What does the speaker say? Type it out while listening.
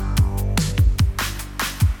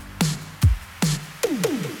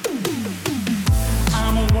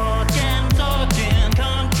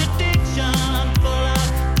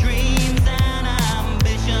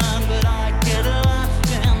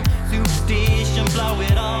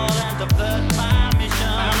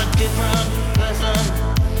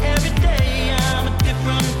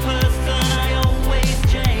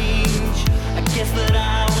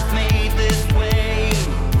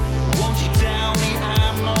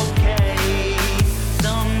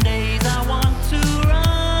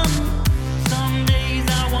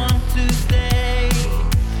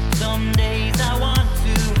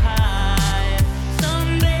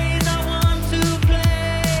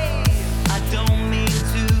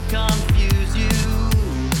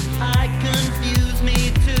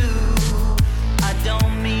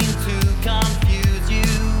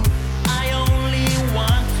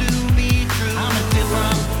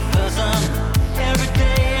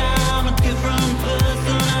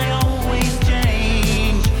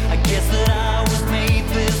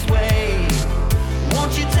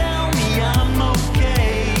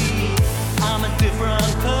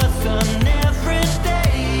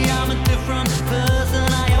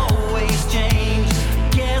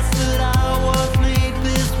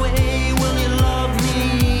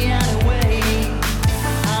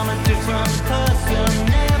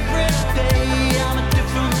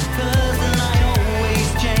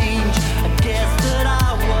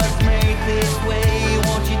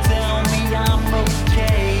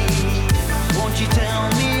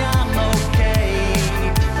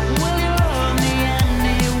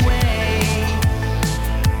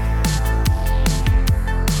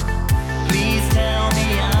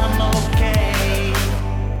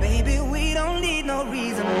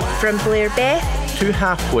From Blairbeth to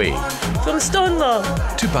Halfway, from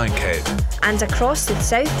Stonelaw to Bankhead, and across the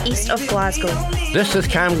south-east of Glasgow. This is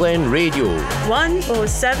Camglen Radio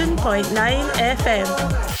 107.9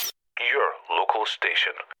 FM. Your local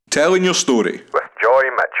station. Telling your story with Joy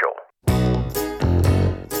Mitchell.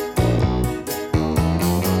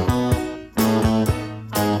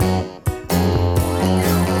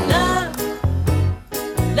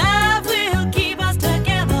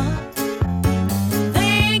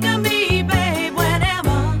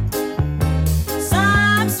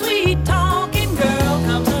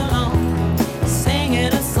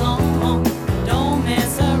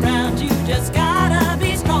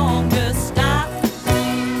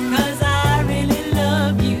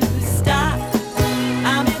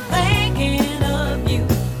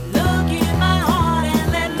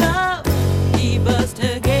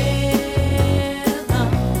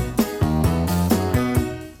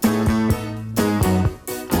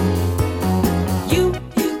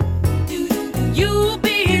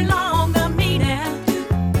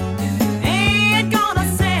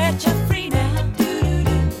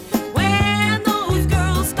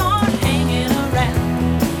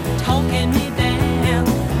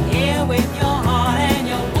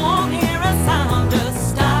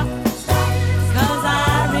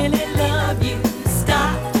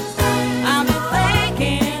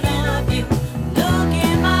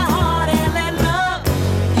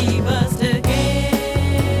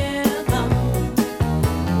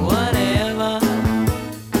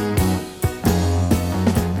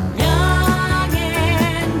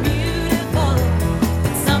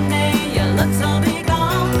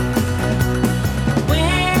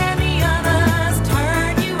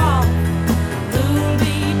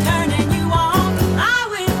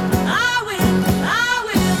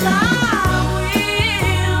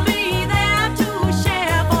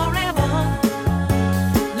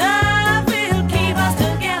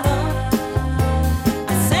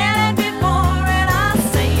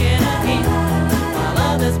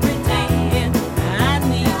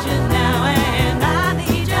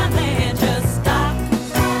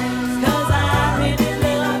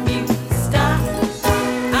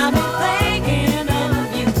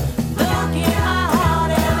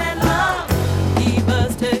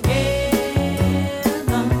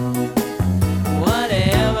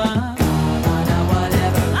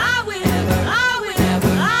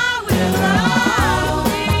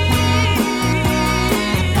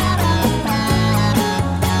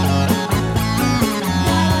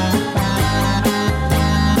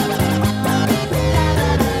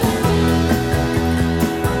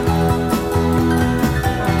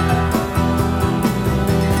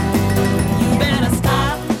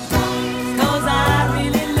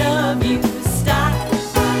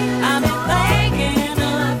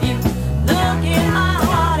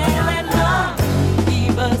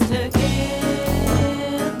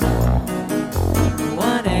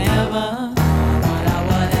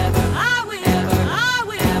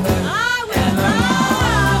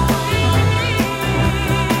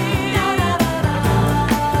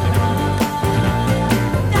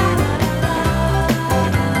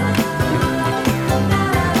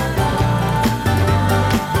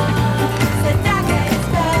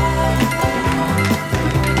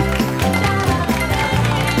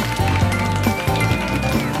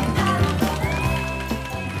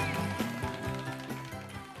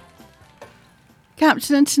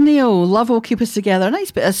 Captain and Tennille, Love Will Keep Us Together. A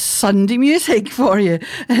nice bit of Sunday music for you.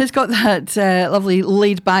 It's got that lovely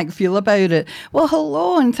laid-back feel about it. Well,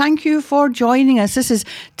 hello and thank you for joining us. This is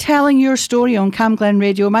Telling Your Story on Camglen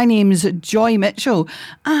Radio. My name's Joy Mitchell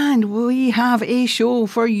and we have a show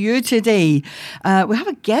for you today. We have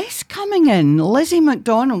a guest coming in, Lizzie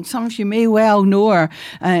McDonald. Some of you may well know her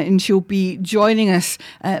and she'll be joining us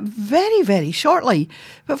very, very shortly.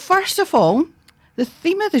 But first of all, the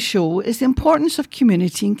theme of the show is the importance of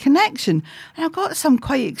community and connection. And I've got some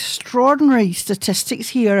quite extraordinary statistics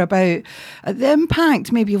here about the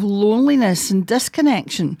impact maybe of loneliness and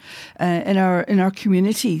disconnection in our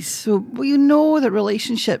communities. So we know that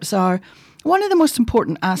relationships are one of the most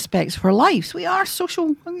important aspects of our lives. We are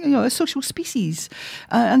social, a social species.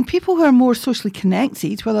 And people who are more socially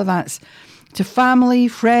connected, whether that's to family,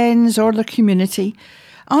 friends or their community,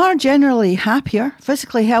 are generally happier,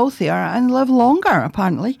 physically healthier and live longer,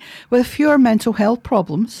 apparently, with fewer mental health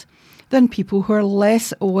problems than people who are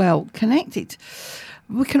less well connected.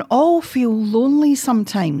 We can all feel lonely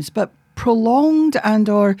sometimes, but prolonged and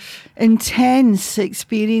or intense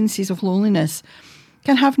experiences of loneliness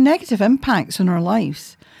can have negative impacts on our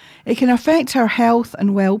lives. It can affect our health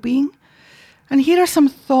and well-being, And here are some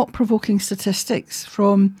thought-provoking statistics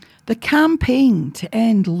from the Campaign to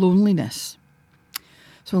End Loneliness.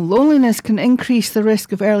 So loneliness can increase the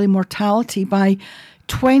risk of early mortality by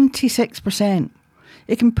 26%.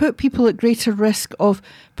 It can put people at greater risk of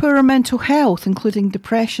poorer mental health, including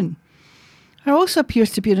depression. There also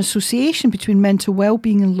appears to be an association between mental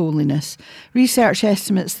well-being and loneliness. Research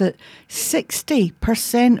estimates that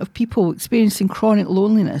 60% of people experiencing chronic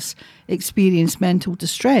loneliness experience mental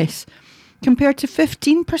distress, compared to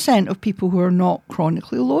 15% of people who are not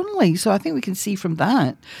chronically lonely. So I think we can see from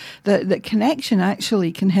that connection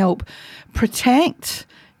actually can help protect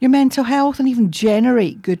your mental health and even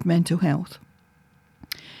generate good mental health.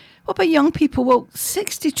 What about young people? Well,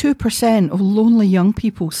 62% of lonely young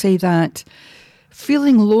people say that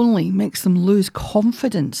feeling lonely makes them lose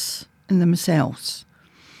confidence in themselves.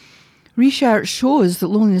 Research shows that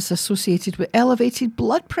loneliness is associated with elevated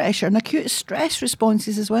blood pressure and acute stress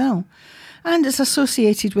responses as well. And it's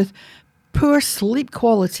associated with poor sleep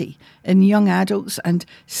quality in young adults and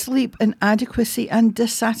sleep inadequacy and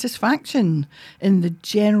dissatisfaction in the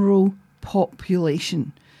general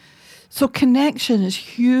population. So connection is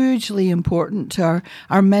hugely important to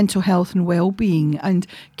our mental health and well-being, and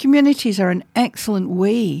communities are an excellent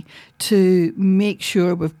way to make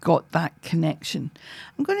sure we've got that connection.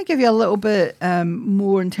 I'm going to give you a little bit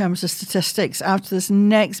more in terms of statistics after this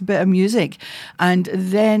next bit of music, and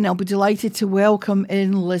then I'll be delighted to welcome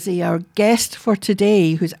in Lizzie, our guest for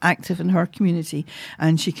today, who's active in her community,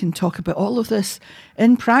 and she can talk about all of this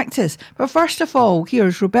in practice. But first of all,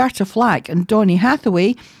 here's Roberta Flack and Donny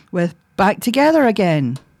Hathaway with Back Together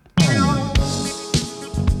Again.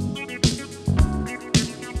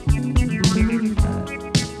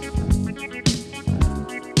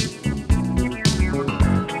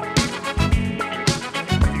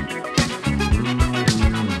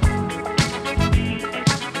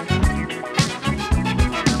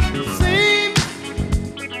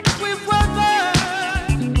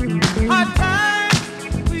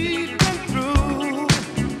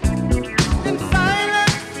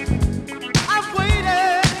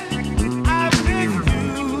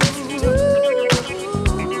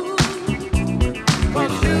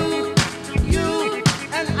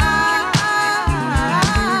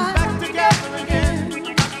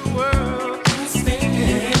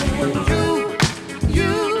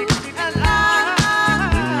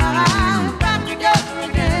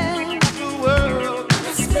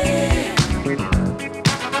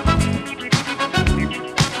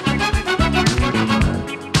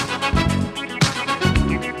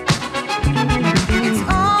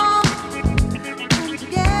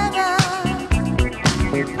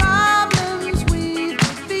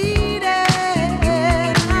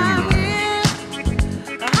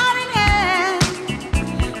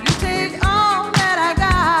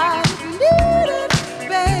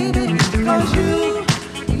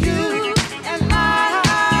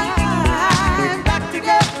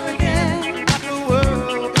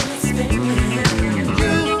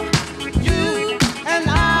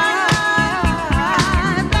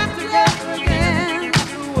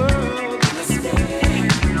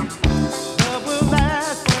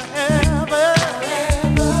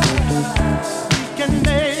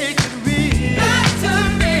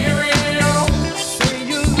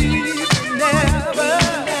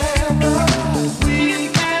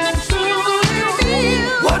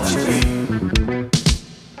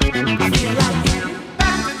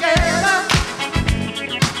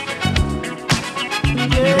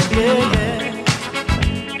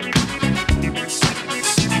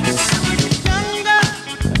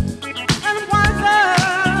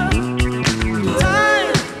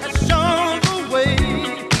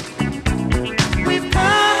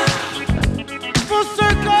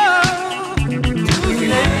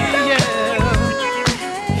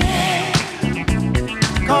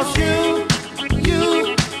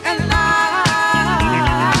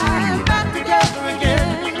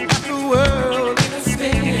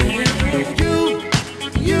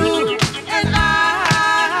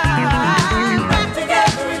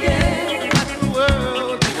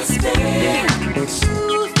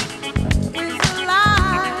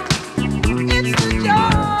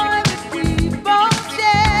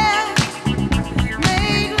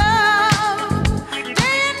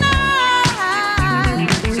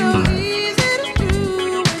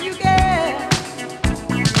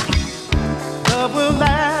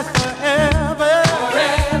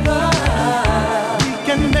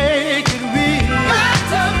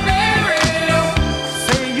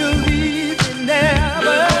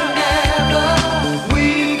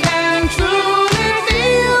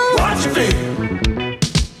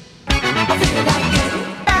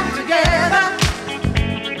 Back together.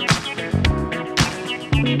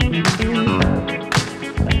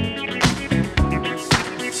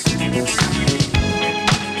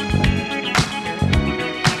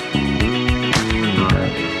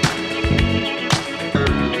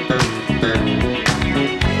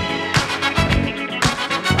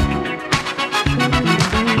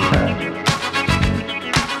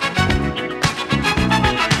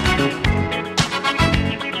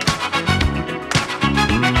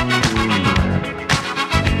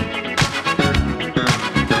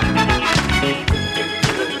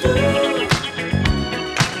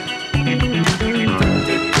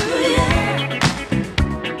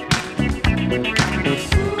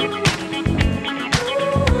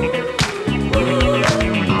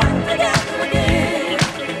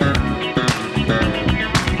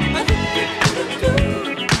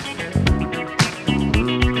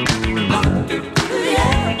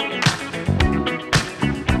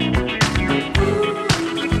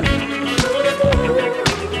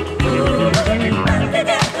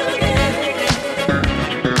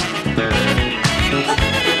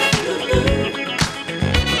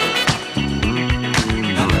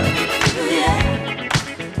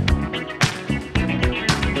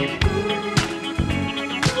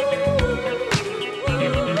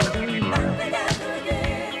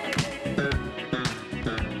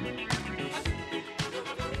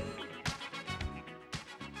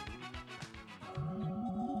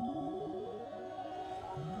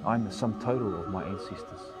 I'm the sum total of my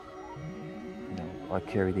ancestors. You know, I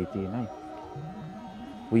carry their DNA.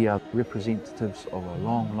 We are representatives of a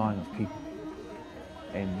long line of people,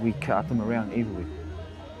 and we cart them around everywhere.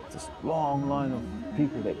 This long line of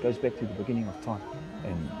people that goes back to the beginning of time.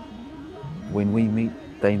 And when we meet,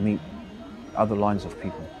 they meet other lines of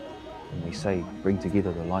people. And we say, bring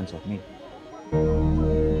together the lines of men.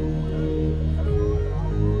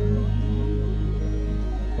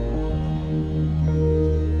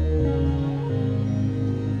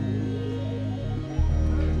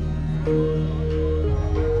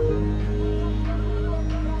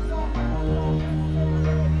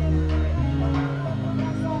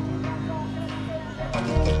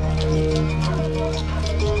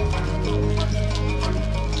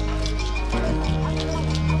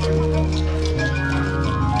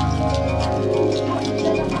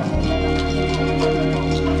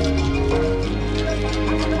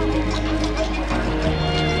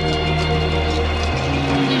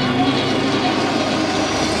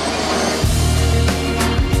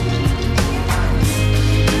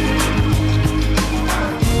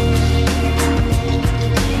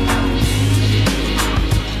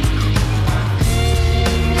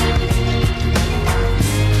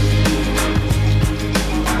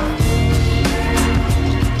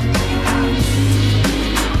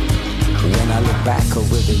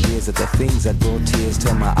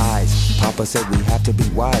 Papa said we have to be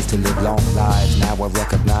wise to live long lives. Now I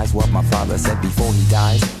recognize what my father said before he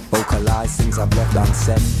dies. Vocalize things I've left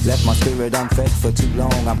unsaid. Left my spirit unfed for too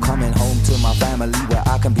long. I'm coming home to my family where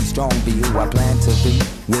I can be strong, be who I plan to be.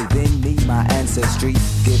 Within me, my ancestry,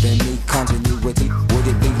 giving me continuity. Would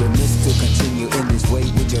it be remiss to continue in this way?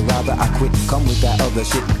 Would you rather I quit? Come with that other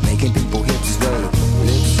shit, making people hips sway.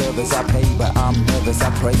 Lip service I pay, but I'm nervous. I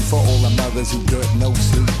pray for all the mothers who get no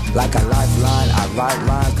sleep. Like a lifeline, I write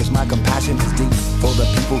rhymes cause my compassion is deep. For the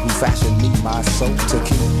people who fashioned me, my soul to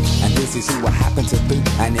keep. And this is who I happen to be.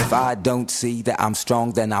 And if I don't see that I'm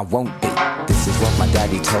strong, then I won't be. This is what my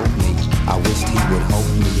daddy told me. I wished he would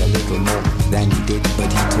hold me a little more than he did,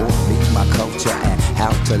 but he taught me my culture and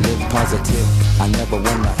how to live positive. I never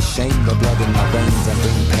wanna shame the blood in my veins and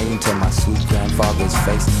bring pain to my sweet grandfather's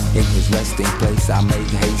face. In his resting place I make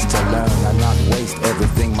haste to learn and not waste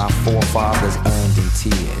everything my forefathers earned in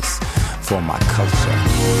tears for my culture.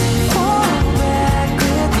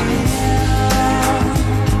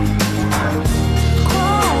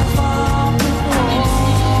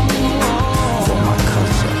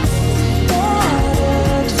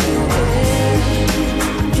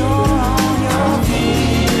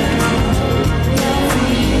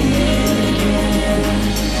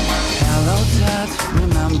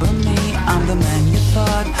 The man you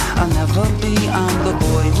thought I'll never be. I'm the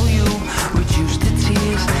boy who you reduced to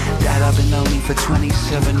tears. Dad, I've been lonely for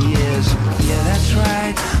 27 years. Yeah, that's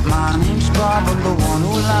right. My name's Bob. I'm the one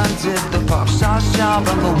who landed the pop star's job.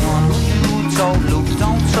 I'm the one who you told Luke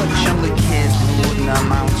don't touch. I'm the kid who wouldn't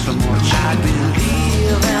amount to much. I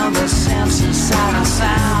believe in the sense inside of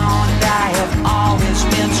sound. I have always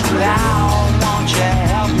been too loud. Won't you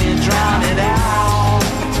help me drown it out?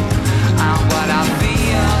 I'm what I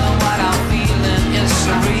feel.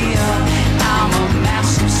 Surreal. I'm a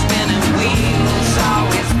massive spinning wheels,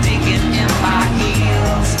 always digging in my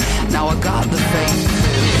heels. Now I got the faith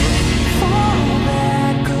to fall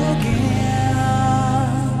back again,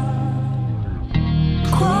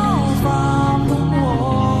 crawl from the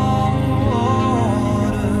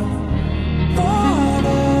water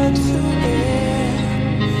to air.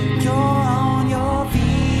 You're on your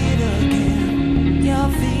feet again, your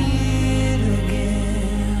feet again.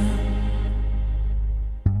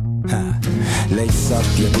 Lace up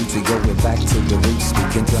your boots, we going back to the roots.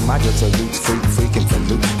 Speaking to my gutter roots, freaking for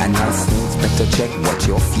loot. And nice things, better check what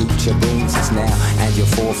your future brings us now. And your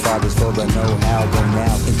forefathers for the know-how. Go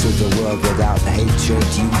now into the world without hatred.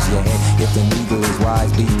 Use your head, if the needle is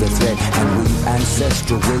wise, beat the thread. And weave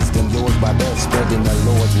ancestral wisdom, yours by birth. Spreading the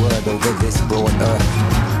Lord's word over this broad earth.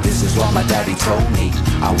 This is what my daddy told me.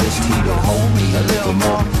 I wished he would hold me a little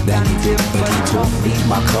more than he did, but he taught me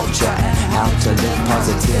my culture and how to live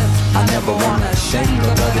positive. I never wanna shame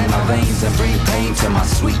the blood in my veins and bring pain to my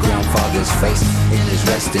sweet grandfather's face. In his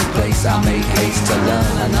resting place I make haste to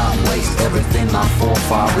learn and not waste everything my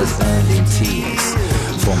forefathers earned in tears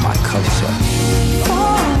for my culture.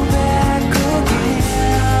 Fall back again,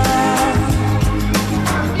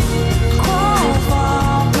 crawl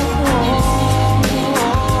from the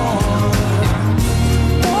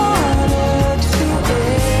water to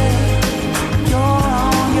air. You're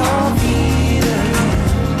on your feet again,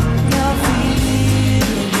 your feet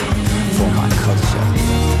again. For my culture.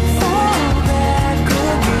 Fall back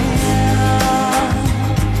again,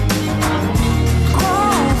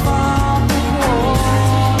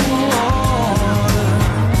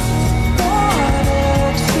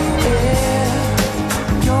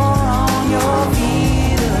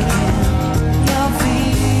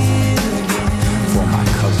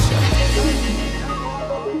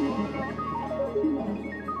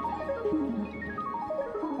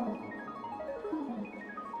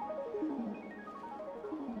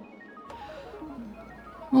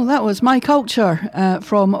 Well, that was My Culture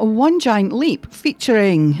from One Giant Leap,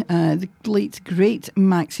 featuring the late, great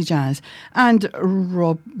Maxi Jazz and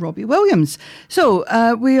Robbie Williams. So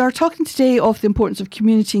we are talking today of the importance of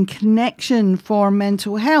community and connection for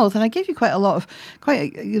mental health, and I gave you quite a lot of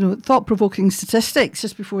thought-provoking statistics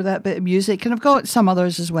just before that bit of music, and I've got some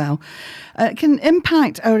others as well. It can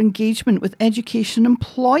impact our engagement with education and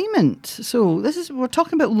employment. So we're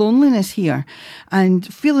talking about loneliness here, and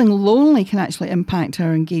feeling lonely can actually impact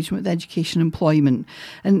our engagement with education and employment.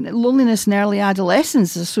 And loneliness in early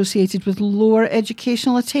adolescence is associated with lower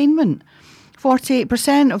educational attainment.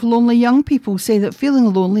 48% of lonely young people say that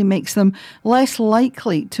feeling lonely makes them less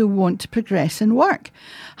likely to want to progress in work.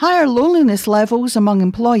 Higher loneliness levels among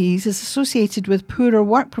employees is associated with poorer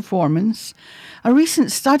work performance. A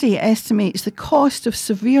recent study estimates the cost of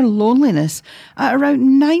severe loneliness at around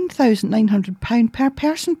 £9,900 per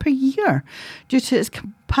person per year due to its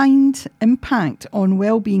combined impact on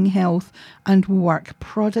well-being, health and work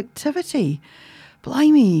productivity.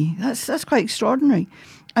 Blimey, that's quite extraordinary.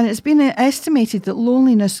 And it's been estimated that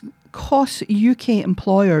loneliness costs UK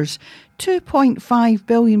employers £2.5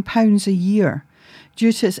 billion a year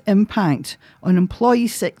due to its impact on employee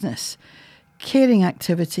sickness, caring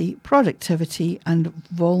activity, productivity and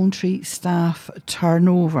voluntary staff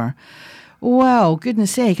turnover. Well, goodness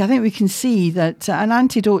sake, I think we can see that an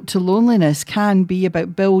antidote to loneliness can be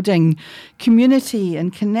about building community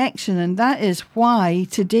and connection, and that is why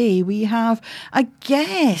today we have a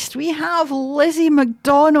guest. We have Lizzie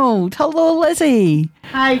McDonald. Hello, Lizzie.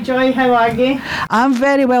 Hi, Joy. How are you? I'm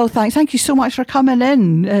very well, thanks. Thank you so much for coming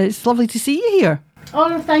in. It's lovely to see you here.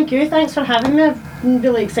 Oh, thank you. Thanks for having me. I'm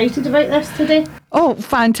really excited about this today. Oh,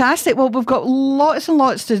 fantastic. Well, we've got lots and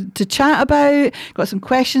lots to chat about. Got some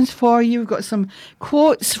questions for you. We've got some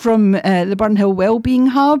quotes from the Burnhill Wellbeing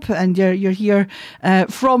Hub, and you're here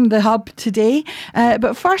from the hub today.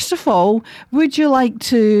 But first of all, would you like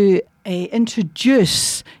to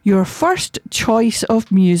introduce your first choice of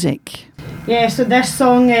music? Yeah, so this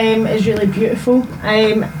song is really beautiful,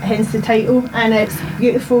 hence the title, and it's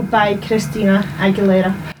Beautiful by Christina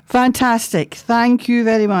Aguilera. Fantastic. Thank you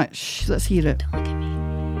very much. Let's hear it.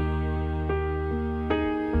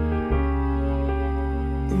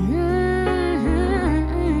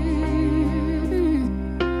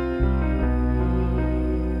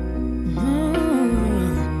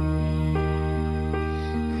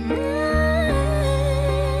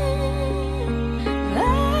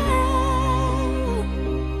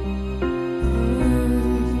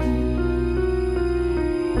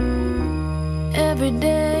 Every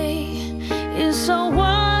day is so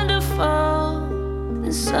wonderful,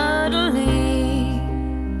 and suddenly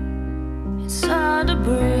it's hard to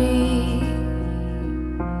breathe.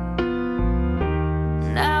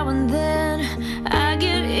 Now and then I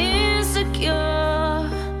get insecure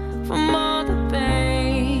from all the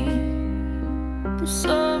pain. I'm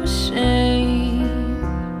so ashamed.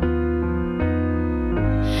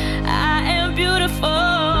 I am beautiful,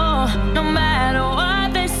 no matter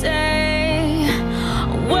what they say.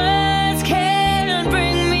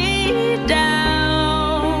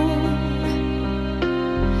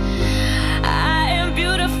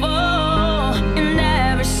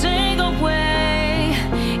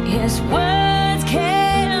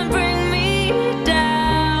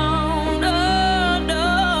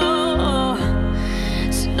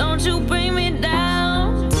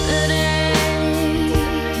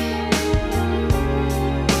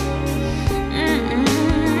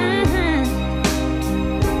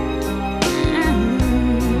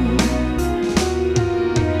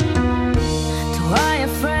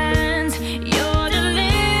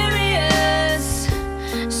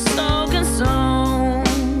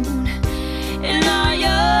 And I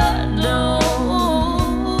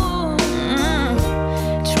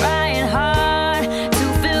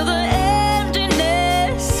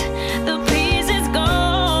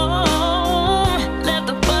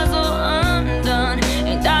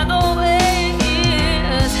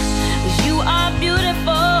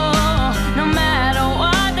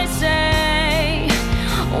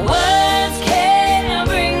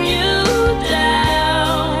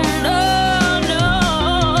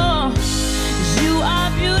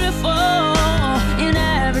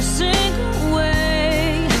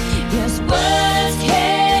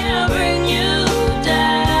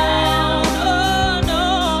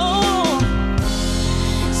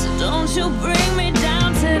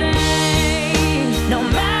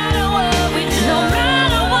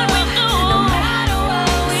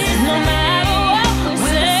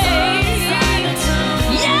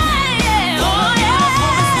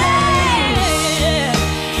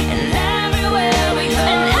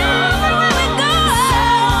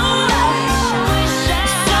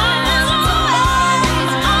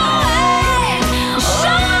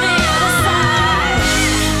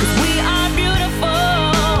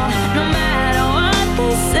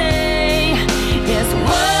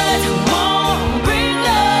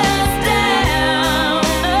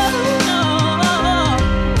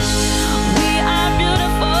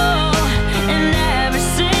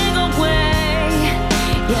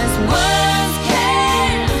Words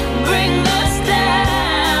can't bring us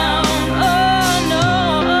down. Oh no.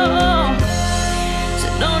 So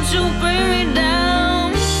don't you bring me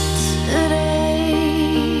down today.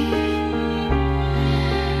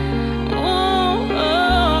 Oh,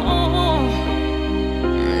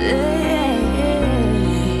 yeah.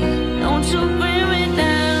 Don't you bring me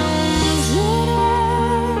down today.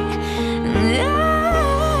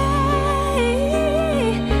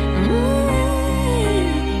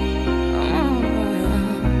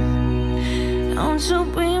 Don't you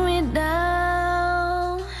bring me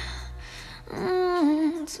down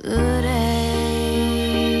today.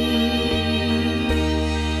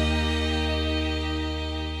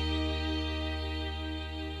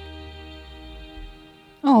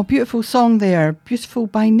 Oh, beautiful song there. Beautiful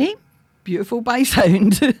by name, beautiful by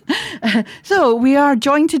sound. So we are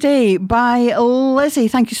joined today by Lizzie.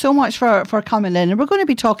 Thank you so much for coming in. And we're going to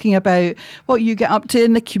be talking about what you get up to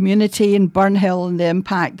in the community in Burnhill and the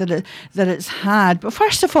impact that it's had. But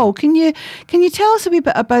first of all, can you tell us a wee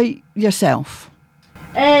bit about yourself?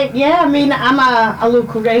 Yeah, I mean, I'm a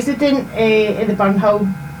local resident in the Burnhill.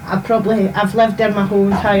 I've lived there my whole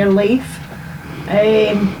entire life,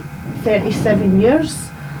 37 years,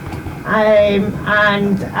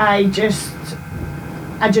 and I just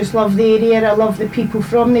love the area. I love the people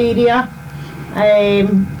from the area.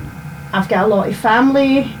 I've got a lot of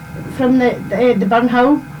family from the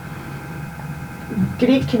Burnhill.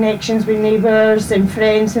 Great connections with neighbours and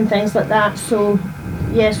friends and things like that. So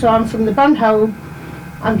yeah, so I'm from the Burnhill.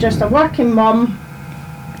 I'm just a working mum,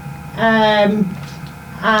 and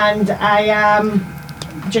I am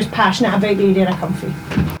just passionate about the area I come from.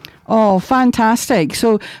 Oh, fantastic.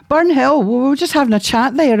 So Burnhill, we were just having a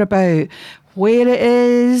chat there about where it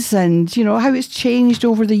is and, you know, how it's changed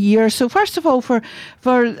over the years. So first of all, for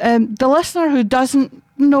the listener who doesn't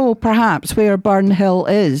know perhaps where Burnhill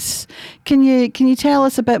is, can you tell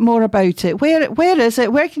us a bit more about it? Where is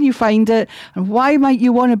it? Where can you find it? And why might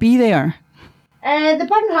you want to be there? The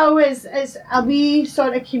Burnhill is a wee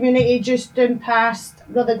sort of community just down past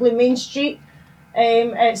Rutherglen Main Street.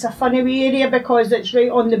 It's a funny wee area because it's right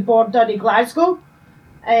on the border of Glasgow.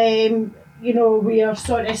 You know, we are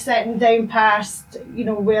sort of sitting down past, you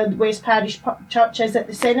know, where the West Parish Church is at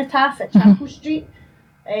the Cenotaph at Chapel Street.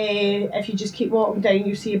 If you just keep walking down,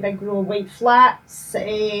 you see a big row of white flats,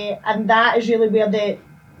 and that is really where the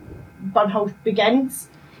Burnhill begins,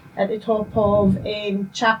 at the top of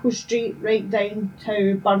Chapel Street, right down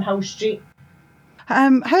to Burnhill Street.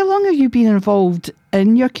 How long have you been involved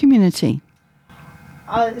in your community?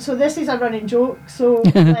 So this is a running joke. So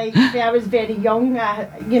like when I was very young,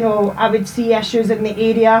 I would see issues in the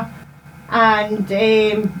area, and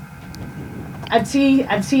I'd see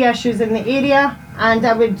issues in the area, and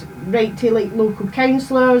I would write to like local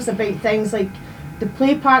councillors about things like the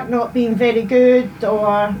play park not being very good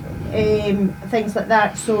or things like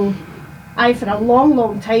that. So for a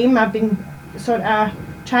long time I've been sort of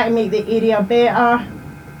trying to make the area better,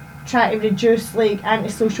 try to reduce like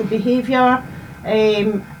antisocial behaviour.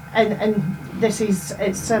 And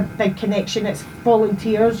it's a big connection. It's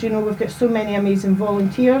volunteers, you know, we've got so many amazing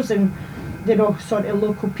volunteers, and they're all sort of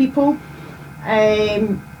local people,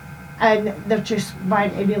 and they're just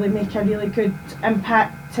wanting to really make a really good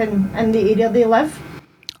impact in the area they live.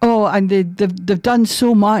 Oh, and they've done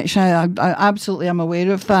so much. I absolutely am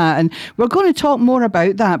aware of that. And we're going to talk more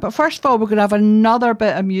about that. But first of all, we're going to have another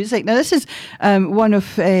bit of music. Now, this is one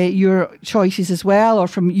of your choices as well, or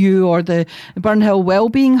from you or the Burnhill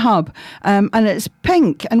Wellbeing Hub. And it's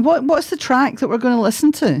Pink. And what's the track that we're going to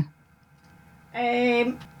listen to?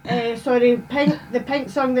 Pink. The Pink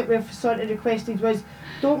song that we've sort of requested was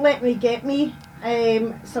Don't Let Me Get Me.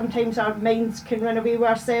 Sometimes our minds can run away with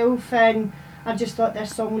ourselves, and I just thought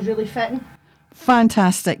this song was really fitting.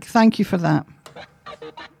 Fantastic. Thank you for that.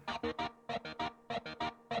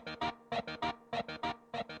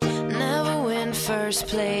 Never win first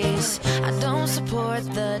place. I don't support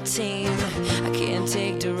the team. I can't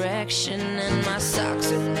take direction and my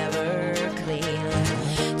socks are never clean.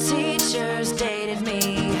 Teachers dated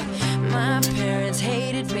me. My parents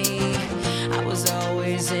hated me. I was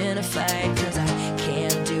always in a fight 'cause I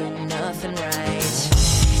can't do nothing right.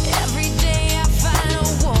 Every day I fight a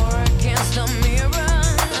war against a mirror.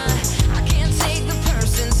 I can't take the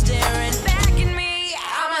person staring back at me.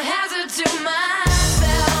 I'm a hazard to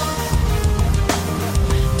myself.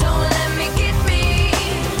 Don't let me get me.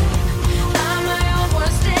 I'm my own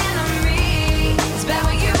worst enemy. It's bad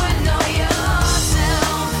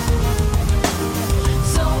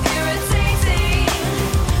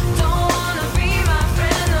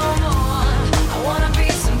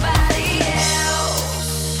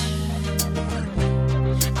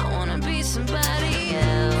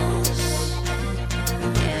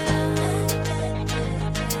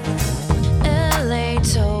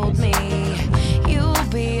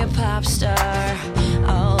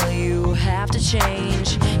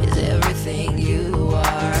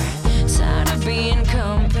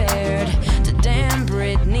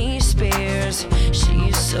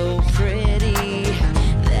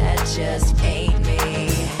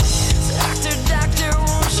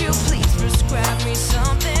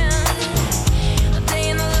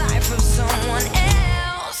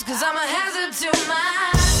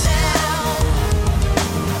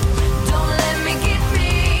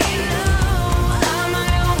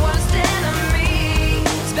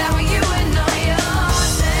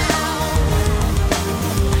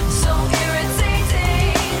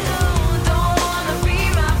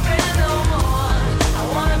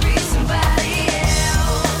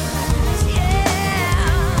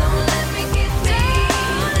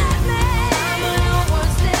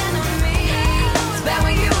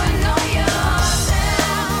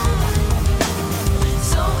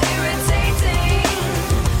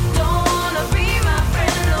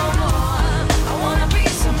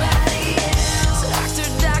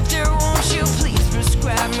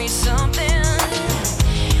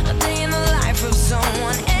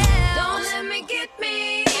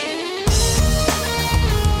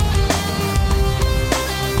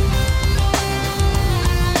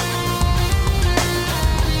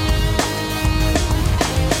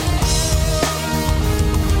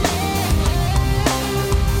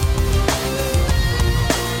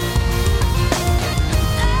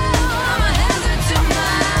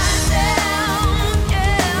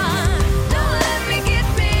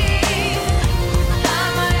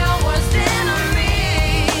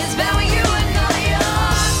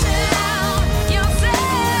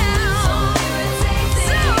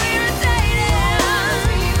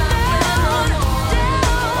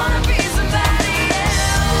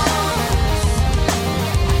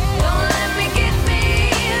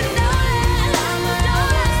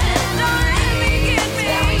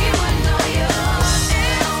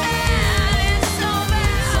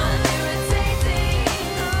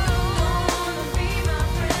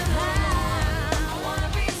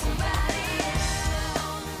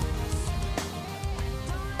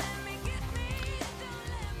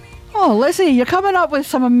Oh, listen, you're coming up with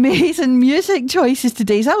some amazing music choices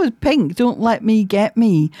today. So that was Pink, Don't Let Me Get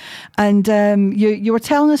Me. And you were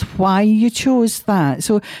telling us why you chose that.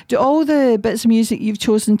 So do all the bits of music you've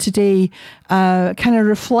chosen today kind of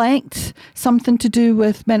reflect something to do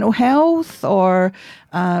with mental health or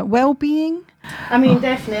well-being? I mean,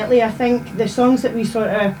 definitely. I think the songs that we sort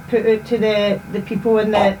of put out to the people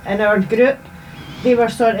in our group, they were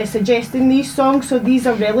sort of suggesting these songs, so these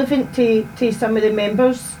are relevant to some of the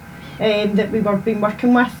members that we've been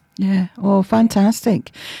working with. Yeah, oh, fantastic.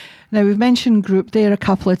 Now, we've mentioned group there a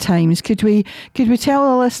couple of times. Could we tell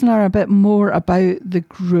the listener a bit more about the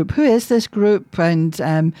group? Who is this group,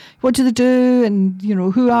 and what do they do, and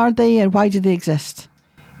who are they, and why do they exist?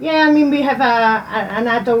 Yeah, I mean, we have an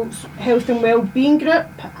adults health and wellbeing group,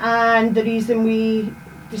 and the reason we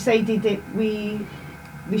decided that we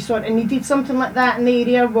sort of needed something like that in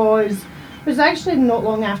the area was actually not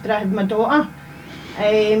long after I had my daughter.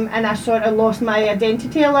 And I sort of lost my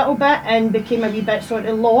identity a little bit and became a wee bit sort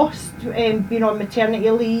of lost, being on maternity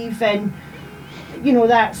leave, and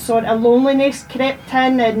that sort of loneliness crept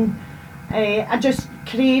in, and I just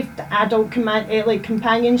craved adult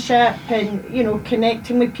companionship and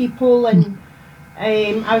connecting with people, and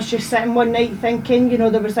I was just sitting one night thinking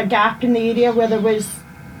there was a gap in the area where there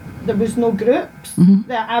was no groups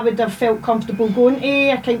that I would have felt comfortable going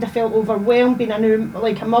to. I kind of felt overwhelmed being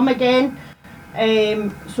a mum again.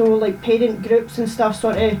 So parent groups and stuff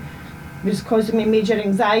sort of was causing me major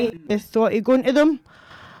anxiety. I thought of going to them,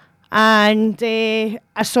 and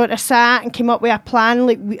I sort of sat and came up with a plan,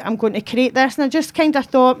 I'm going to create this, and I just kind of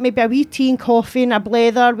thought maybe a wee tea and coffee and a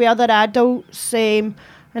blether with other adults, and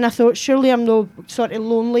I thought surely I'm no sort of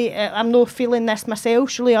lonely, I'm not feeling this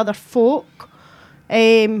myself, surely other folk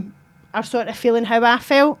are sort of feeling how I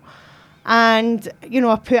felt, and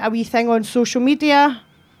I put a wee thing on social media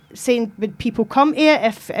saying would people come to it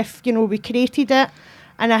if we created it,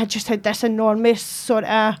 and I just had this enormous sort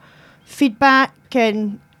of feedback,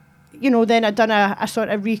 and then I'd done a sort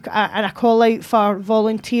of a call out for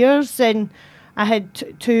volunteers, and I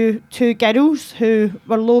had two girls who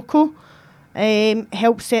were local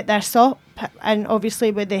help set this up, and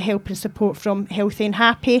obviously with the help and support from Healthy and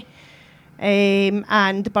Happy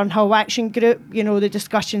and the Burnhill Action Group, the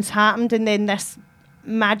discussions happened, and then this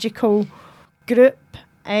magical group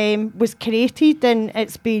was created, and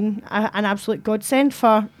it's been an absolute godsend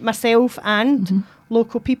for myself and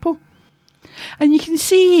local people. And you can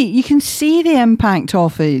see the impact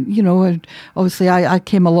of it. Obviously I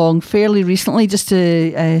came along fairly recently just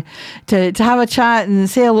to have a chat and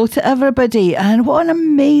say hello to everybody, and what an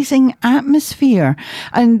amazing atmosphere.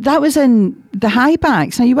 And that was in the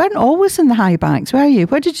Highbacks. Now, you weren't always in the Highbacks, were you?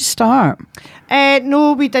 Where did you start?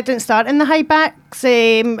 No, we didn't start in the Highbacks.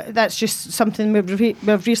 That's just something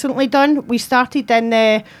we've recently done. We started in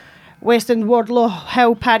the Western Wardlaw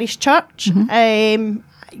Hill Parish Church. And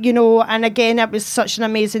again, it was such an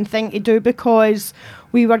amazing thing to do because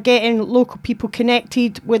we were getting local people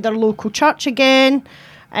connected with their local church again.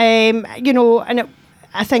 And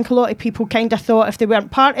I think a lot of people kind of thought if they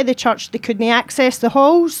weren't part of the church, they couldn't access the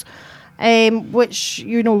halls, which,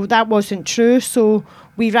 that wasn't true. So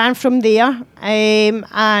we ran from there,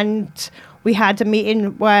 and we had a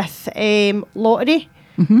meeting with Lottery,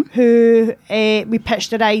 who we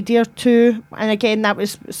pitched our idea to, and again that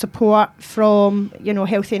was support from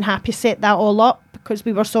Healthy and Happy set that all up, because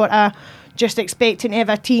we were sort of just expecting to have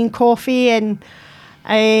a tea and coffee and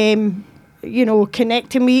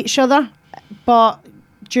connecting with each other, but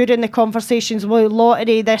during the conversations with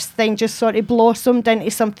Lottery, this thing just sort of blossomed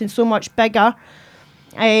into something so much bigger,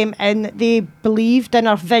 and they believed in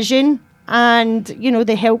our vision, and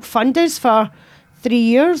they helped fund us for 3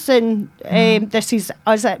 years, and this is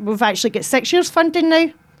us. We've actually got 6 years funding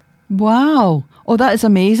now. Wow! Oh, that is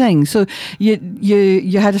amazing. So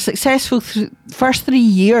you had a successful first 3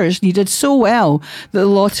 years, and you did so well that the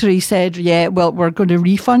Lottery said, "Yeah, well, we're going to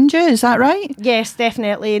refund you." Is that right? Yes,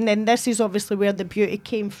 definitely. And then this is obviously where the beauty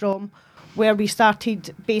came from, where we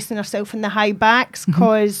started basing ourselves in the Highbacks,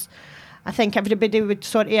 because I think everybody would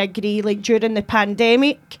sort of agree, during the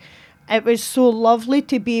pandemic, it was so lovely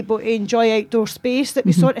to be able to enjoy outdoor space that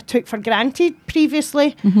we sort of took for granted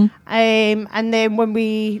previously. And then when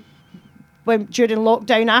during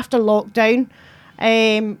lockdown, after lockdown,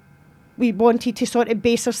 we wanted to sort of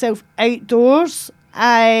base ourselves outdoors.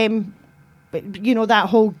 But, that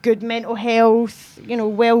whole good mental health,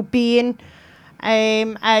 well-being.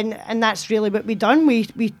 And that's really what we done. We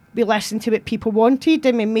listened to what people wanted,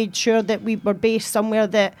 and we made sure that we were based somewhere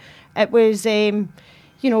that it was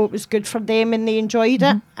it was good for them and they enjoyed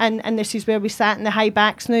it. And this is where we sat in the high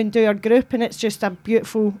backs now and do our group, and it's just a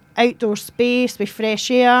beautiful outdoor space with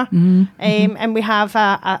fresh air. And we have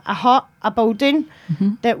a hut, a building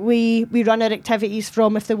that we run our activities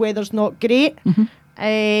from if the weather's not great.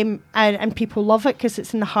 And people love it because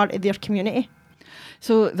it's in the heart of their community.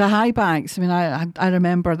 So the high backs, I mean, I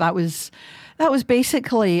remember that was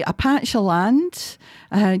basically a patch of land,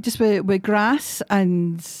 just with grass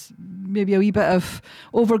and maybe a wee bit of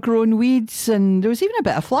overgrown weeds, and there was even a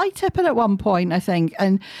bit of fly tipping at one point, I think.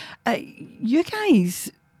 And you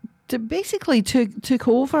guys basically took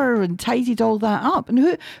over and tidied all that up.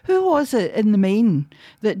 And who was it in the main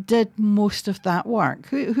that did most of that work?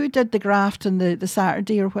 Who did the graft and the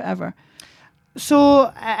Saturday or whatever?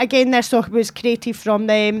 So again, this was created from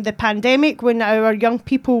the pandemic, when our young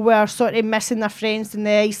people were sort of missing their friends and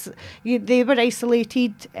they were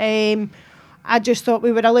isolated. I just thought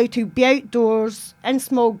we were allowed to be outdoors in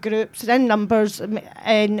small groups, in numbers,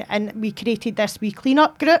 and we created this wee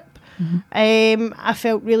clean-up group. I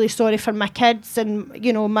felt really sorry for my kids and,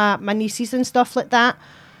 my nieces and stuff like that,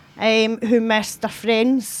 who missed their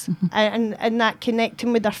friends and that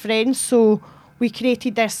connecting with their friends. So we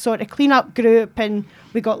created this sort of clean-up group, and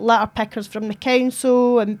we got litter pickers from the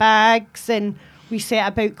council and bags, and we set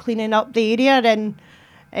about cleaning up the area. And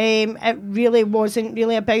it really wasn't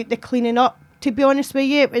really about the cleaning up, to be honest with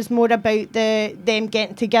you. It was more about them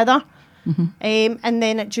getting together. And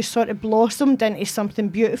then it just sort of blossomed into something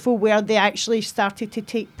beautiful where they actually started to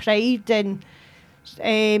take pride, and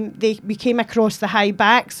we came across the high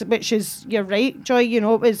backs, which is, you're right, Joy, it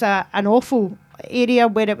was an awful area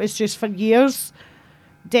where it was just for years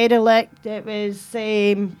derelict. It was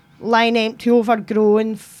lying empty,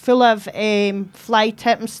 overgrown, full of fly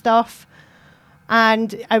tip and stuff.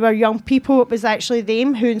 And our young people, it was actually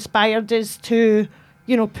them who inspired us to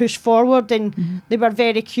push forward, and they were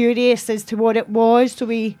very curious as to what it was. So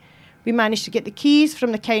we managed to get the keys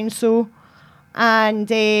from the council, and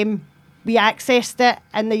we accessed it,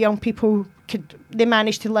 and the young people they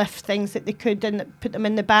managed to lift things that they could and put them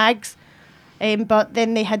in the bags. But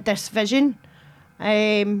then they had this vision,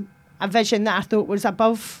 a vision that I thought was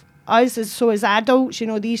above us as adults.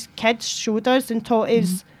 These kids showed us and taught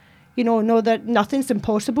us, know that nothing's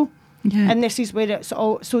impossible. Yeah. And this is where it's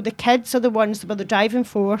all. So the kids are the ones that were the driving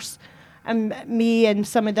force, and me and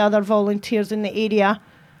some of the other volunteers in the area,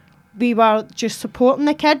 we were just supporting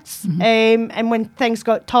the kids. And when things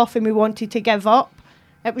got tough and we wanted to give up,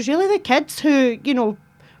 it was really the kids who,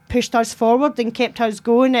 pushed us forward and kept us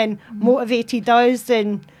going and motivated us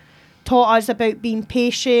and taught us about being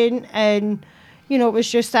patient. And, it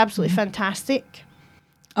was just absolutely fantastic.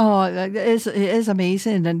 Oh, it is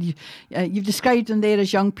amazing. And you've described them there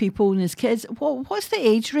as young people and as kids. What's the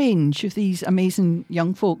age range of these amazing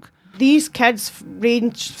young folk? These kids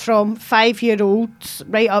range from 5-year-olds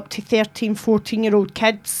right up to 13, 14-year-old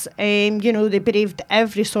kids. They braved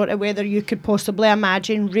every sort of weather you could possibly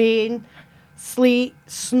imagine. Rain, sleet,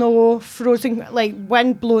 snow, frozen, like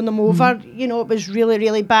wind blowing them over. It was really,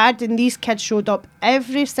 really bad. And these kids showed up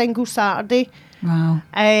every single Saturday. Wow.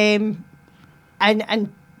 And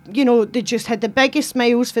they just had the biggest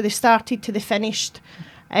smiles for they started to they finished.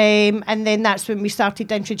 And then that's when we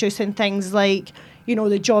started introducing things like,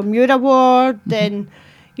 the John Muir Award. And,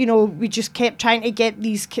 we just kept trying to get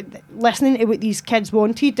these kids, listening to what these kids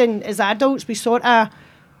wanted. And as adults, we sort of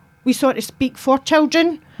speak for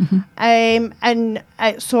children. And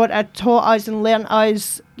it sort of taught us and learnt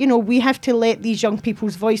us, we have to let these young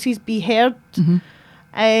people's voices be heard.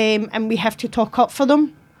 And we have to talk up for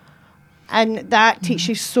them. And that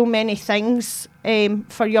teaches so many things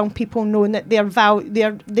for young people, knowing that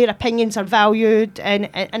their opinions are valued and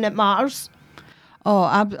it matters. Oh,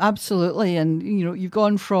 absolutely. And, you've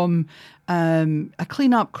gone from a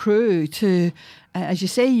clean-up crew to, as you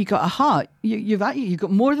say, you got a hut. You've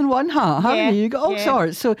got more than one hut, haven't you? You've got all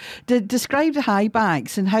sorts. So describe the high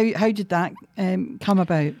backs and how did that come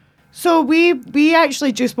about? So we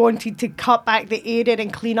actually just wanted to cut back the area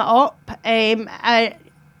and clean it up.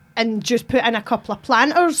 And just put in a couple of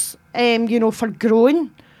planters, for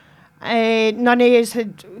growing. None of us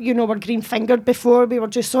had, were green-fingered before. We were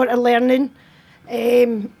just sort of learning.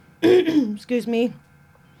 Excuse me.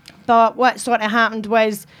 But what sort of happened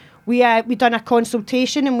was we done a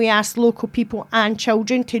consultation, and we asked local people and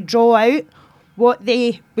children to draw out what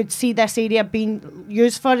they would see this area being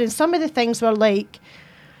used for. And some of the things were like,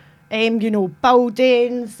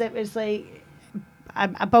 buildings. It was like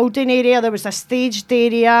a building area. There was a staged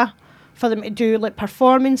area for them to do like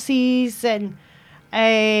performances, and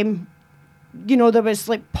there was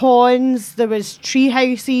like ponds, there was tree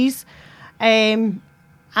houses, and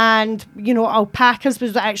And, you know, alpacas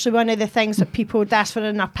was actually one of the things that people would ask for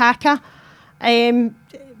an alpaca.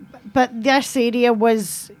 But this area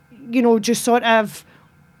was, you know, just sort of,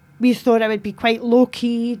 we thought it would be quite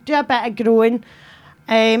low-key, do a bit of growing.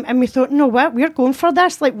 And we thought, no, what? We're going for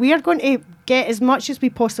this. Like, we are going to get as much as we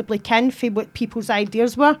possibly can for what people's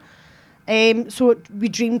ideas were. So we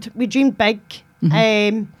dreamed big.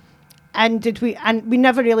 And we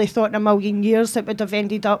never really thought in a million years it would have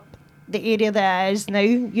ended up the area that it is now,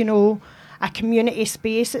 you know, a community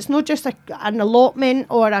space. It's not just an allotment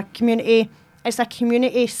or a community, it's a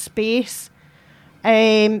community space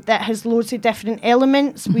that has loads of different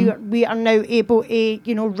elements. We are now able to,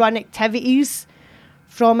 you know, run activities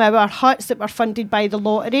from our huts that were funded by the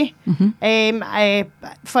lottery,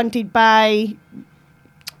 funded by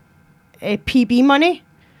PB money,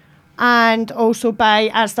 and also by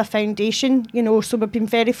ASDA Foundation, you know, so we've been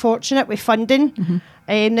very fortunate with funding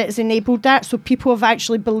that has enabled that. So people have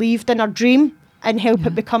actually believed in our dream and help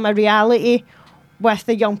it become a reality with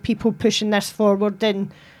the young people pushing this forward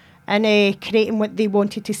and creating what they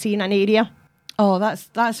wanted to see in an area. Oh,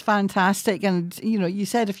 that's fantastic. And, you know, you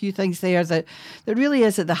said a few things there that really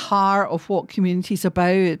is at the heart of what community's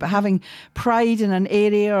about, but having pride in an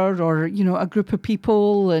area or, you know, a group of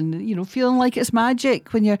people and, you know, feeling like it's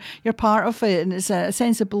magic when you're part of it, and it's a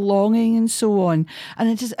sense of belonging and so on. And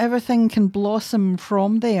it just, everything can blossom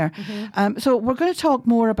from there. So we're going to talk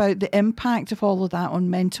more about the impact of all of that on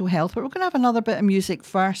mental health, but we're going to have another bit of music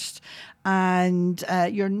first. And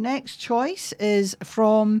your next choice is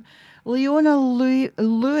from Leona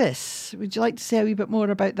Lewis. Would you like to say a wee bit more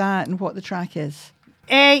about that and what the track is?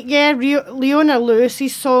 Leona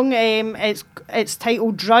Lewis's song, it's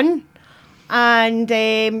titled Run. And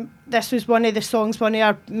this was one of the songs one of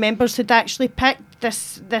our members had actually picked.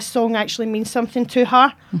 This song actually means something to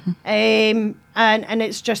her. And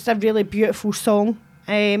it's just a really beautiful song.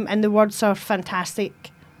 And the words are fantastic.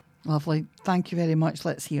 Lovely. Thank you very much.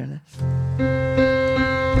 Let's hear this.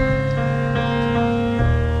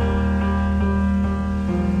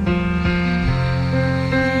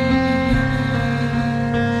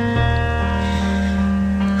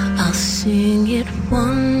 Sing it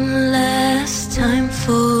one last time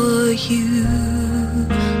for you.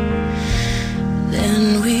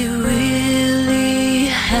 Then we really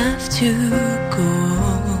have to go.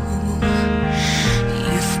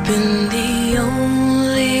 You've been the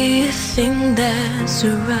only thing that's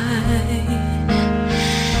right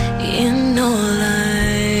in all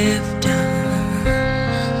I've done.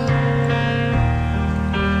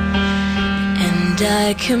 And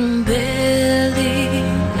I can barely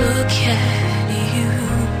look at you,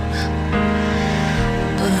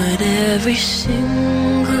 but every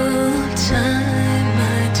single time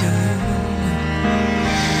I do,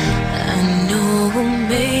 I know we'll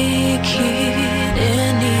make it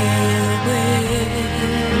anywhere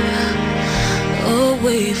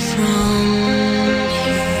away from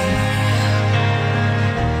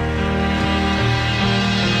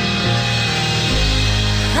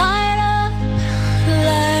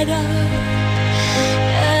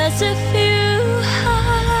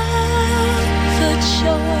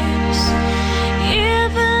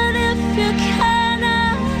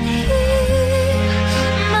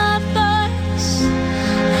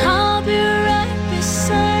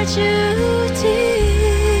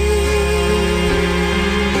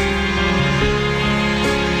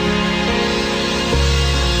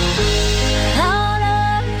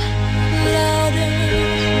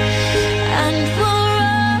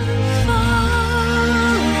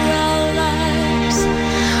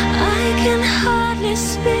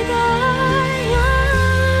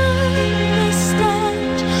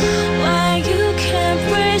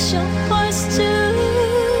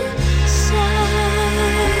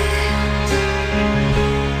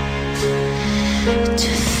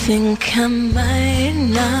think I might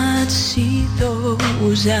not see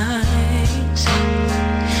those eyes.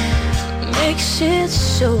 Makes it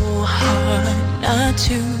so hard not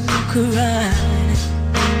to cry.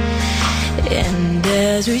 And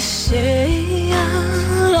as we say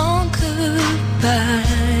our long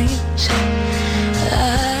goodbyes,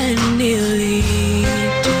 I nearly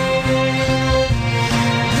do.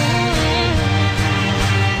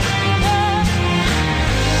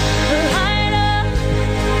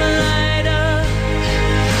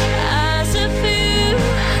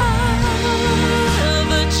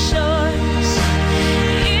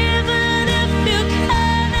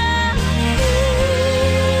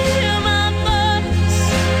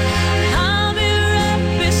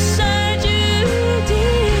 Dear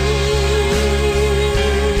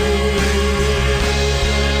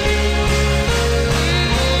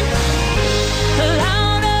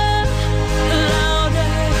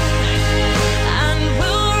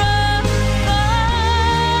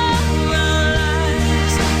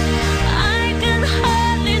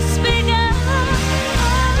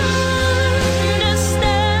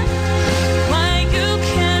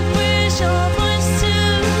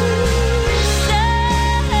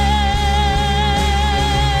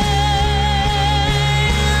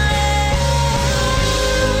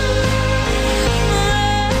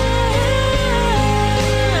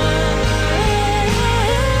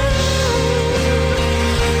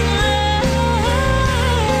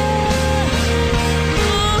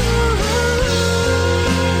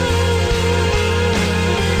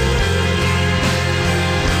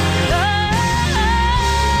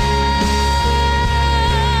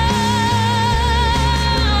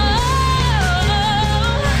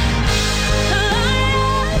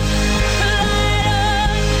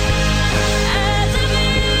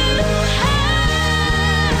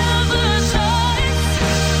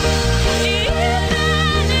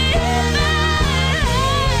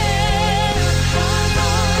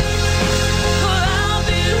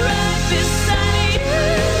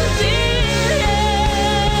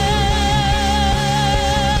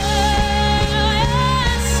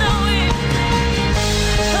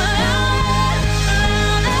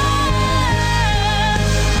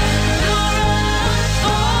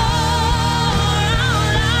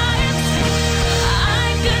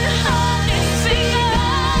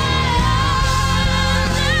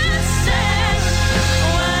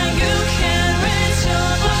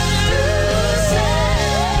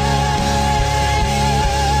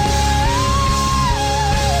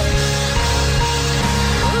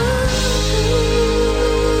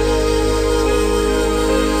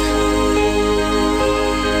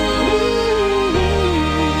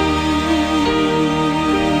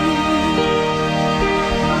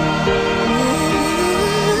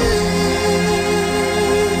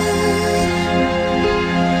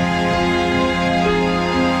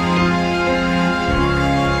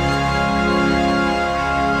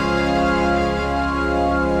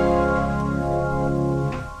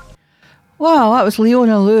Wow, that was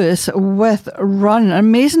Leona Lewis with Run. An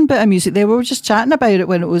amazing bit of music there. We were just chatting about it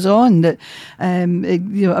when it was on. That,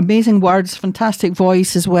 amazing words, fantastic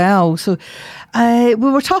voice as well. So we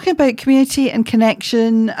were talking about community and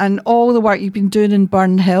connection and all the work you've been doing in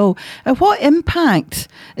Burn Hill. What impact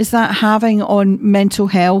is that having on mental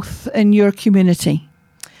health in your community?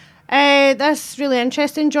 That's really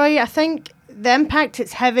interesting, Joy. I think the impact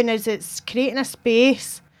it's having is it's creating a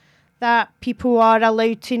space that people are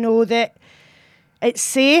allowed to know that it's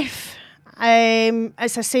safe.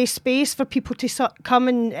 It's a safe space for people to come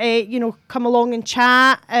and come along and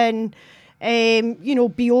chat and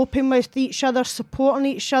be open with each other, supporting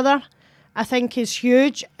each other. I think is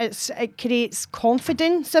huge. It creates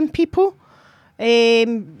confidence in people.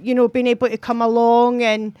 Being able to come along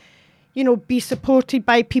and be supported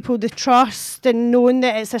by people they trust and knowing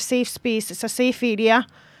that it's a safe space, it's a safe area.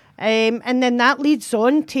 And then that leads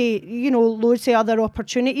on to, loads of other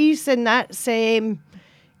opportunities. And that's,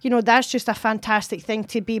 that's just a fantastic thing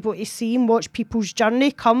to be able to see and watch people's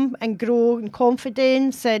journey come and grow in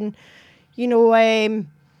confidence and, looking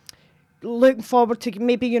forward to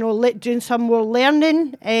maybe, doing some more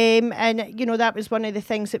learning. And, that was one of the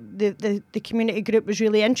things that the community group was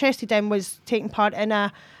really interested in, was taking part in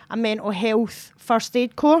a mental health first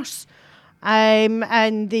aid course.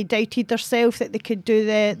 And they doubted themselves that they could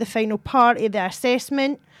do the final part of the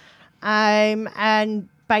assessment. And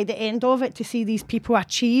by the end of it, to see these people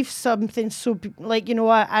achieve something so,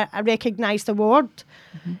 a recognised award,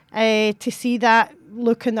 to see that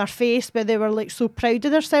look in their face where they were so proud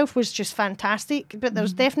of themselves was just fantastic. But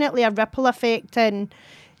there's definitely a ripple effect in,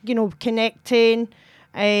 connecting,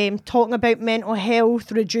 talking about mental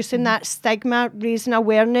health, reducing that stigma, raising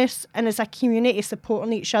awareness, and as a community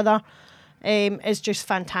supporting each other. Is just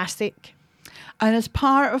fantastic. And as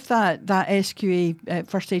part of that SQA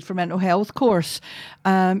First Aid for Mental Health course,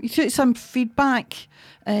 you took some feedback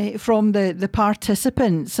from the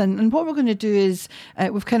participants. And what we're going to do is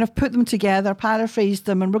we've kind of put them together, paraphrased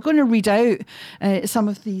them, and we're going to read out some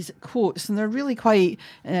of these quotes. And they're really quite,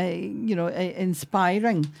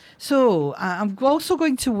 inspiring. So I'm also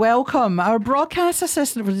going to welcome our broadcast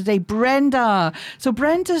assistant for today, Brenda. So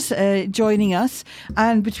Brenda's joining us.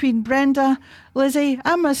 And between Brenda, Lizzie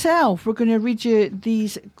and myself, we're going to read you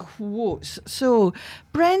these quotes. So,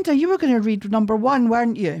 Brenda, you were going to read number 1,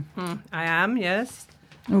 weren't you? I am, yes.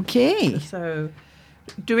 Okay. So,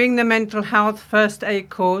 doing the mental health first aid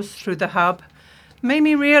course through the hub made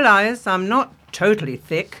me realise I'm not totally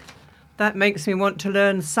thick. That makes me want to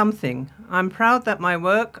learn something. I'm proud that my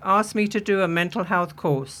work asked me to do a mental health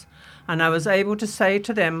course, and I was able to say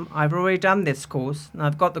to them, I've already done this course and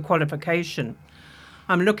I've got the qualification.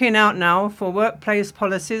 I'm looking out now for workplace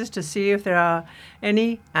policies to see if there are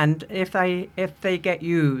any and if they get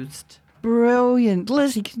used. Brilliant.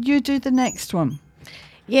 Lizzie, can you do the next one?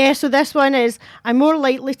 Yeah, so this one is, I'm more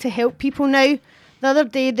likely to help people now. The other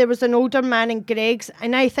day there was an older man in Greggs,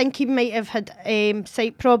 and I think he might have had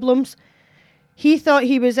sight problems. He thought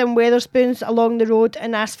he was in Wetherspoons along the road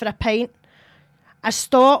and asked for a pint. I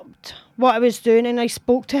stopped what I was doing and I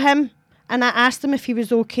spoke to him and I asked him if he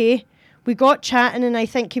was okay. We got chatting and I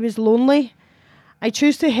think he was lonely. I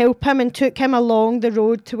chose to help him and took him along the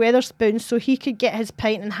road to Wetherspoons so he could get his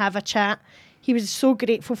pint and have a chat. He was so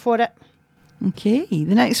grateful for it. Okay,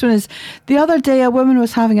 the next one is, the other day a woman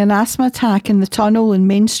was having an asthma attack in the tunnel in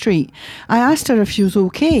Main Street. I asked her if she was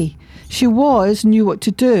okay. She knew what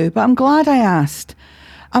to do, but I'm glad I asked.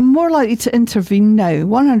 I'm more likely to intervene now,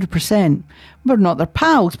 100%. We're not their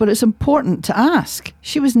pals, but it's important to ask.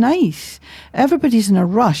 She was nice. Everybody's in a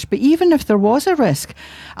rush, but even if there was a risk,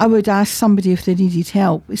 I would ask somebody if they needed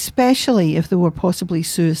help, especially if they were possibly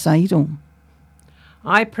suicidal.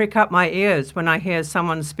 I prick up my ears when I hear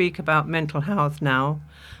someone speak about mental health now.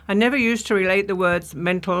 I never used to relate the words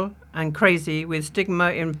mental and crazy with stigma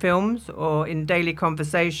in films or in daily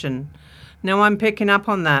conversation. Now I'm picking up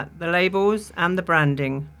on that, the labels and the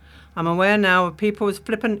branding. I'm aware now of people's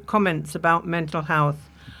flippant comments about mental health.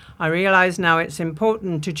 I realise now it's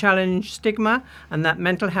important to challenge stigma and that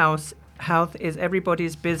mental health is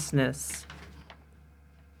everybody's business.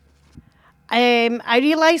 I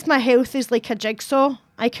realise my health is like a jigsaw.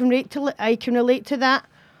 I can relate to that.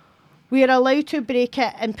 We are allowed to break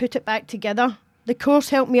it and put it back together. The course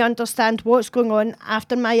helped me understand what's going on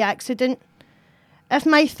after my accident. If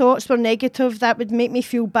my thoughts were negative, that would make me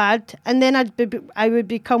feel bad, and then I would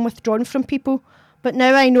become withdrawn from people. But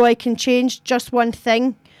now I know I can change just one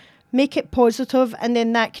thing, make it positive, and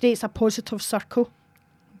then that creates a positive circle.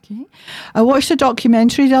 Okay. I watched a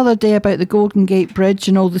documentary the other day about the Golden Gate Bridge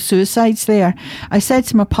and all the suicides there. I said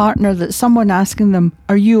to my partner that someone asking them,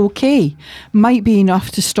 "Are you okay?" might be enough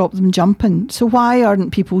to stop them jumping. So why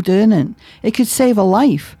aren't people doing it? It could save a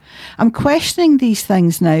life. I'm questioning these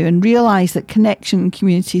things now and realise that connection and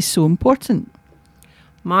community is so important.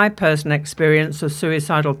 My personal experience of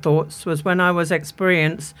suicidal thoughts was when I was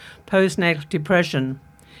experiencing postnatal depression.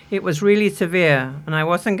 It was really severe and I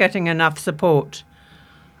wasn't getting enough support.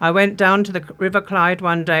 I went down to the River Clyde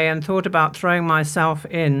one day and thought about throwing myself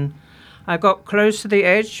in. I got close to the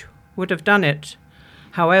edge, would have done it.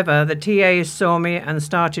 However, the TAs saw me and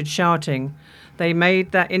started shouting. They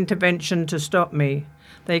made that intervention to stop me.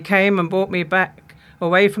 They came and brought me back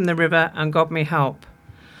away from the river and got me help.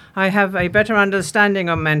 I have a better understanding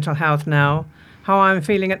of mental health now. How I'm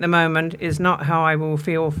feeling at the moment is not how I will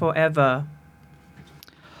feel forever.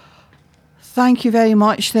 Thank you very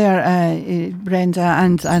much there, Brenda,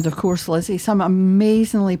 and of course Lizzie. Some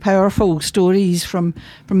amazingly powerful stories from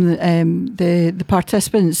the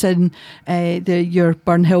participants in your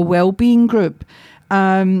Burnhill Wellbeing group.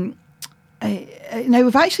 Now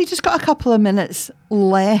we've actually just got a couple of minutes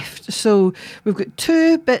left, so we've got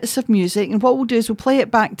 2 bits of music, and what we'll do is we'll play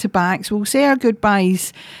it back to back. So we'll say our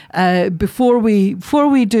goodbyes before we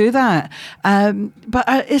do that.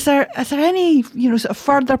 But is there any sort of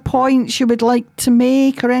further points you would like to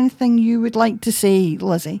make, or anything you would like to say,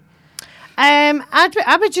 Lizzie?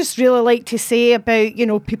 I would just really like to say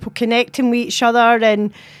about people connecting with each other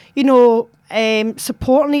and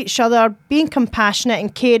supporting each other, being compassionate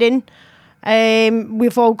and caring.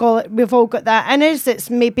 We've all got that in us. It's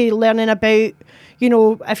maybe learning about,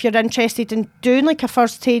 if you're interested in doing like a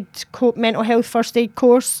first aid mental health first aid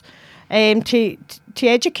course, to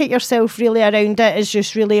educate yourself really around it is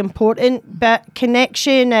just really important. But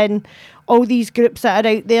connection and all these groups that are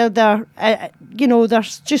out there, they're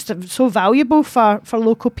just so valuable for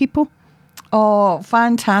local people. Oh,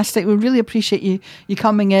 fantastic. We really appreciate you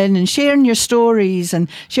coming in and sharing your stories and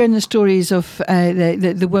sharing the stories of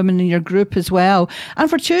the women in your group as well, and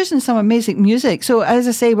for choosing some amazing music. So as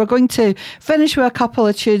I say, we're going to finish with a couple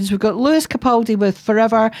of tunes. We've got Lewis Capaldi with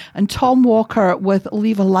Forever and Tom Walker with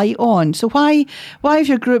Leave a Light On. So why have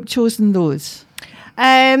your group chosen those?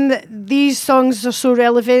 These songs are so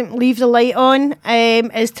relevant. Leave the Light On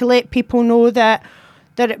is to let people know that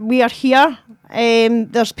we are here.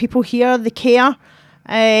 There's people here, they care.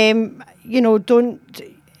 Don't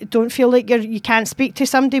feel like you can't speak to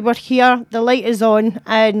somebody. We're here, the light is on,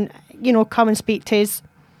 and come and speak to us.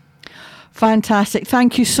 Fantastic.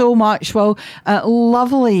 Thank you so much. Well,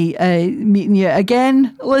 lovely meeting you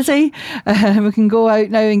again, Lizzie. We can go out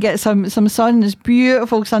now and get some sun. This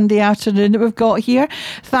beautiful Sunday afternoon that we've got here.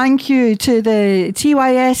 Thank you to the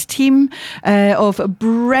TYS team of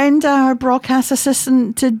Brenda, our broadcast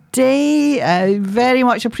assistant today. I very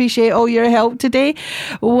much appreciate all your help today.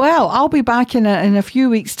 Well, I'll be back in a few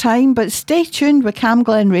weeks' time, but stay tuned with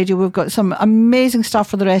Camglen Radio. We've got some amazing stuff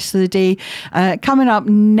for the rest of the day. Coming up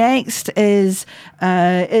next is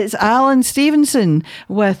it's Alan Stevenson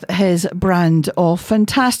with his brand of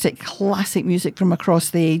fantastic classic music from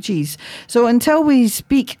across the ages. So until we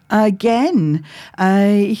speak again,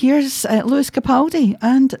 here's Lewis Capaldi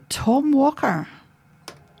and Tom Walker.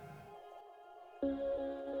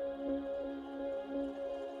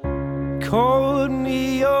 Caught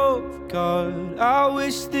me off guard. I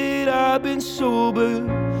wish that I'd been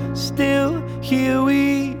sober. Still, here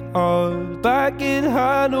we are, back in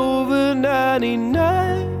Hanover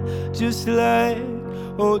 99. Just like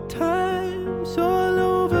old times all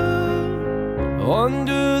over.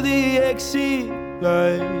 Under the exit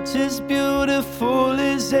lights, as beautiful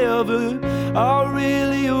as ever. I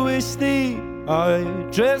really wish that I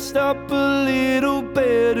dressed up a little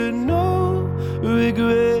better. No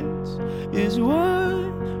regrets is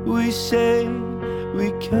what we say.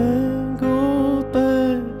 We can't go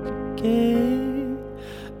back again,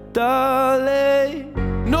 darling.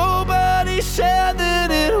 Nobody said that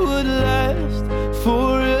it would last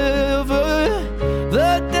forever.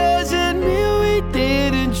 That doesn't mean we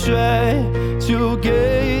didn't try to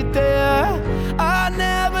get there. I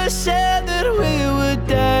never said that we would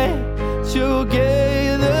die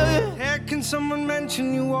together. Can someone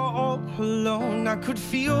mention you are all alone? I could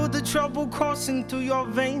feel the trouble coursing through your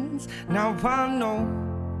veins. Now I know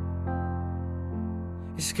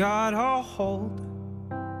it's got a hold.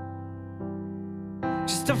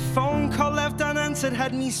 Just a phone call left unanswered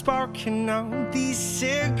had me sparking now. These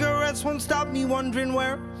cigarettes won't stop me wondering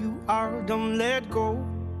where you are. Don't let go.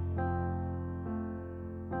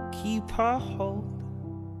 Keep a hold.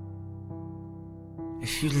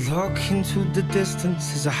 If you look into the distance,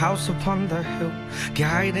 there's a house upon the hill,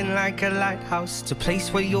 guiding like a lighthouse. It's a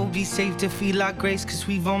place where you'll be safe to feel our grace, cause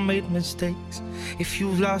we've all made mistakes. If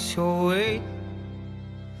you've lost your way,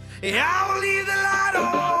 I will leave the light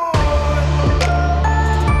on.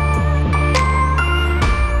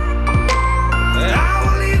 I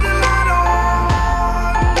will leave the light on.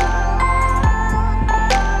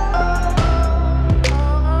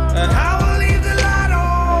 I will leave the light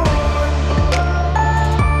on.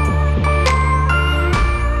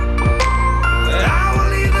 I will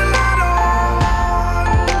leave the light on.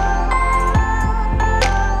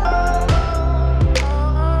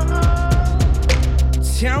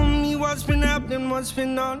 Tell me what's been happening, what's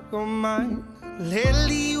been on your mind.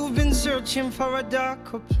 Lately you've been searching for a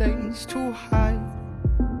darker place to hide.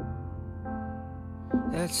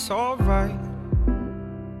 That's alright.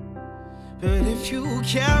 But if you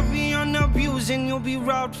carry on abusing, you'll be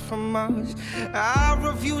robbed from us. I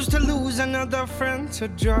refuse to lose another friend to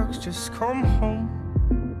drugs. Just come home.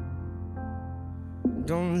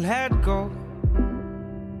 Don't let go.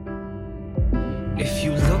 If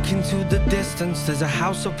you look into the distance, there's a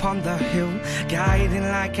house upon the hill, guiding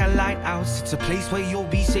like a lighthouse. It's a place where you'll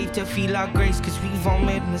be safe to feel our grace, cause we've all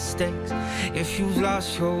made mistakes. If you've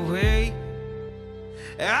lost your way,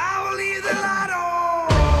 I will leave the light on.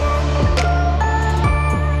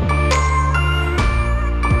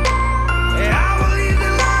 I will leave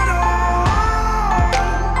the light on.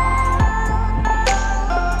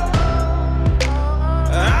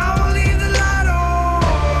 I will leave the light on.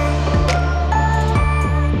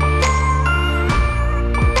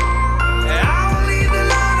 I will leave the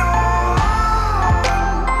light on.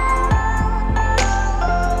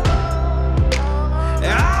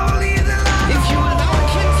 I will leave the light on. If you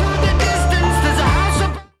look into the distance, there's a house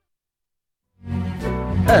up.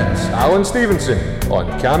 It's Alan Stevenson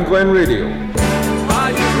on Cam Glen Radio.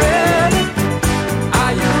 Are you ready?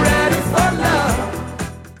 Are you ready for love?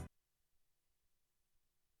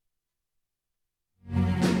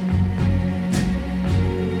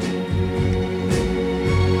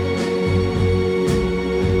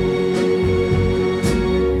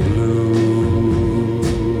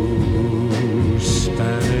 Blue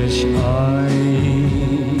Spanish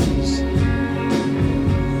eyes,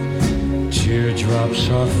 teardrops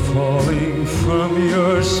are falling from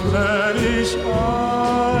your Spanish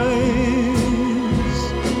eyes.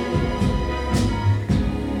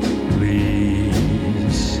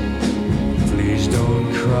 Please, please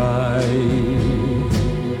don't cry.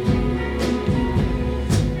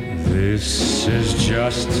 This is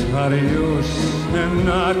just adios and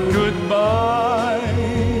not goodbye.